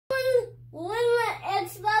One the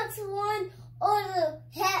Xbox One or the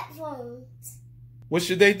headphones. What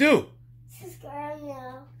should they do? Subscribe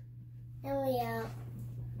now. And we out.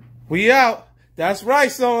 We out. That's right,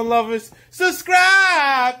 sewing lovers.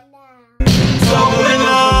 Subscribe.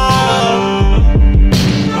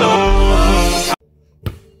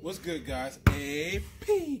 What's good, guys? AP.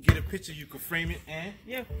 Get a picture, you can frame it, and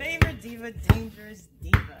your favorite diva, Dangerous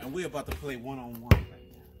Diva. And we're about to play one-on-one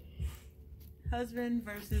right now. Husband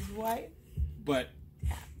versus wife. But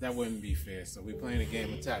that wouldn't be fair, so we're playing a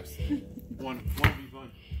game of taps.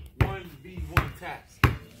 1v1 taps.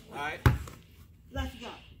 Alright? Let's go.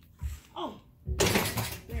 Oh.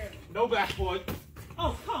 There. No backboard.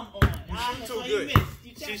 Oh, come on. You shoot too good.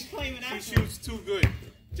 She shoots too good.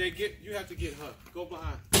 Jay, you have to get her. Go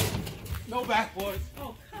behind. No backboard.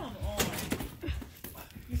 Oh, come on.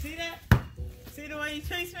 You see that? See the way you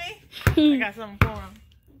chase me? I got something for him.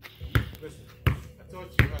 Listen, I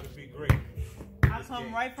taught you how to be great. I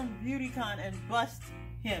come right from BeautyCon and bust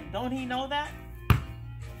him. Don't he know that?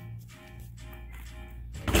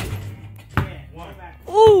 Yeah. One.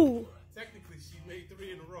 Ooh. Technically, she made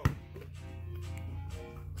 3 in a row.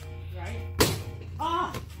 Right?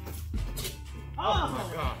 Ah! Oh my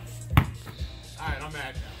God. Alright, I'm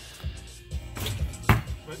mad now.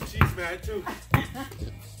 But she's mad too.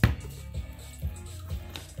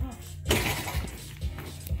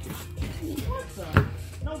 What the?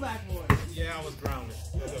 No backboard. Yeah, I was grounded.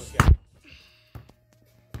 That's okay.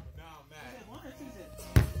 Now I'm mad. One or two zip?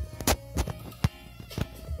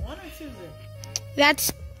 One or two zip?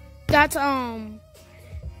 That's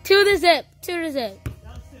 2 to zip. 2 to zip.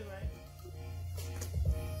 That was 2,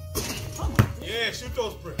 right? Yeah, shoot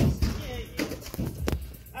those bricks. Yeah.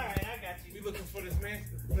 Alright, I got you. We looking for this man.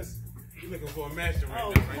 Listen, we looking for a mansion right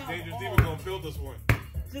Oh, now, right? come Dangerous on. Diva gonna build us one.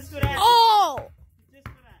 Just for that. Oh! Just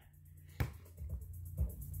for that.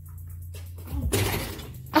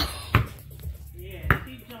 Yeah,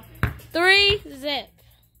 keep jumping. 3 zip.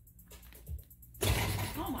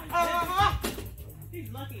 Oh my God. He's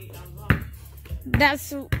lucky I was wrong.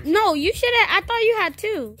 That's no. You should have. I thought you had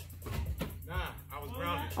 2. Nah, I was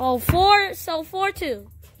grounded. Oh, 4. So 4, 2,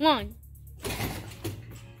 1.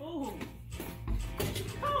 Oh.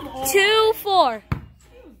 Come on. 2, 4.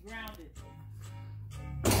 He was grounded.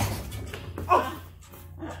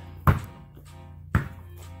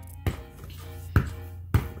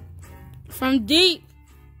 From deep.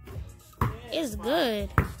 It's good.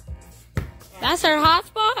 That's her hot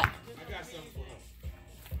spot. I got something for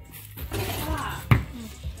her. Ah.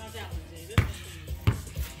 Not that one, Jay. This one.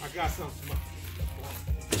 I got something for her.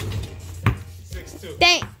 6'2".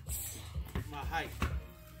 Thanks. My height.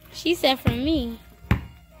 She said for me.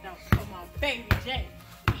 That was for my baby Jay.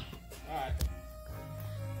 Alright.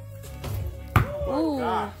 Ooh. Oh my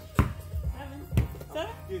God. 7?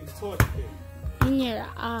 Getting tortured here. In your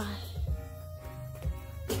eye.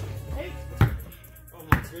 8? Oh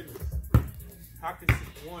my goodness. How can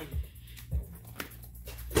 1?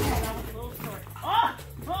 Oh, that was a little short. Oh!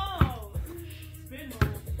 Oh! Spin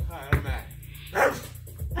move. Alright, I'm mad.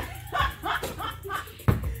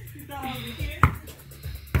 You thought I was a kid?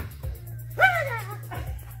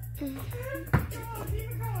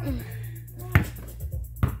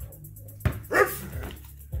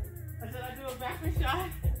 I said I do a backward shot.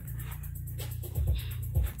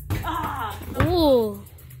 Ah! Ooh.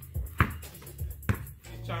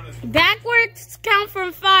 She's trying to... Backwards count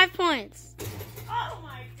from 5 points. Oh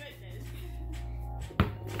my goodness.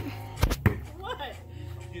 What? I'm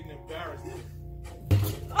getting embarrassed.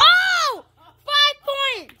 Oh! 5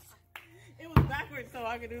 points. It was backwards, so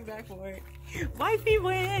I could do backward. Wifey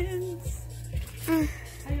wins. How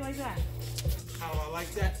you like that? How I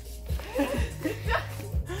like that?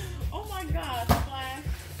 Oh my gosh, Flash.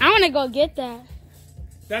 I want to go get that.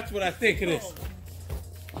 That's what I think it is.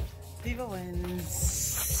 Diva wins.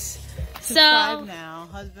 So, Subscribe now.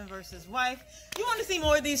 Husband versus wife. You want to see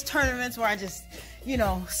more of these tournaments where I just, you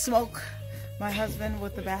know, smoke my husband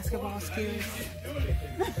with the basketball skills?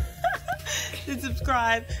 Then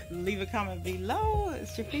subscribe. Leave a comment below.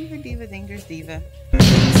 It's your favorite diva, Dangerous Diva.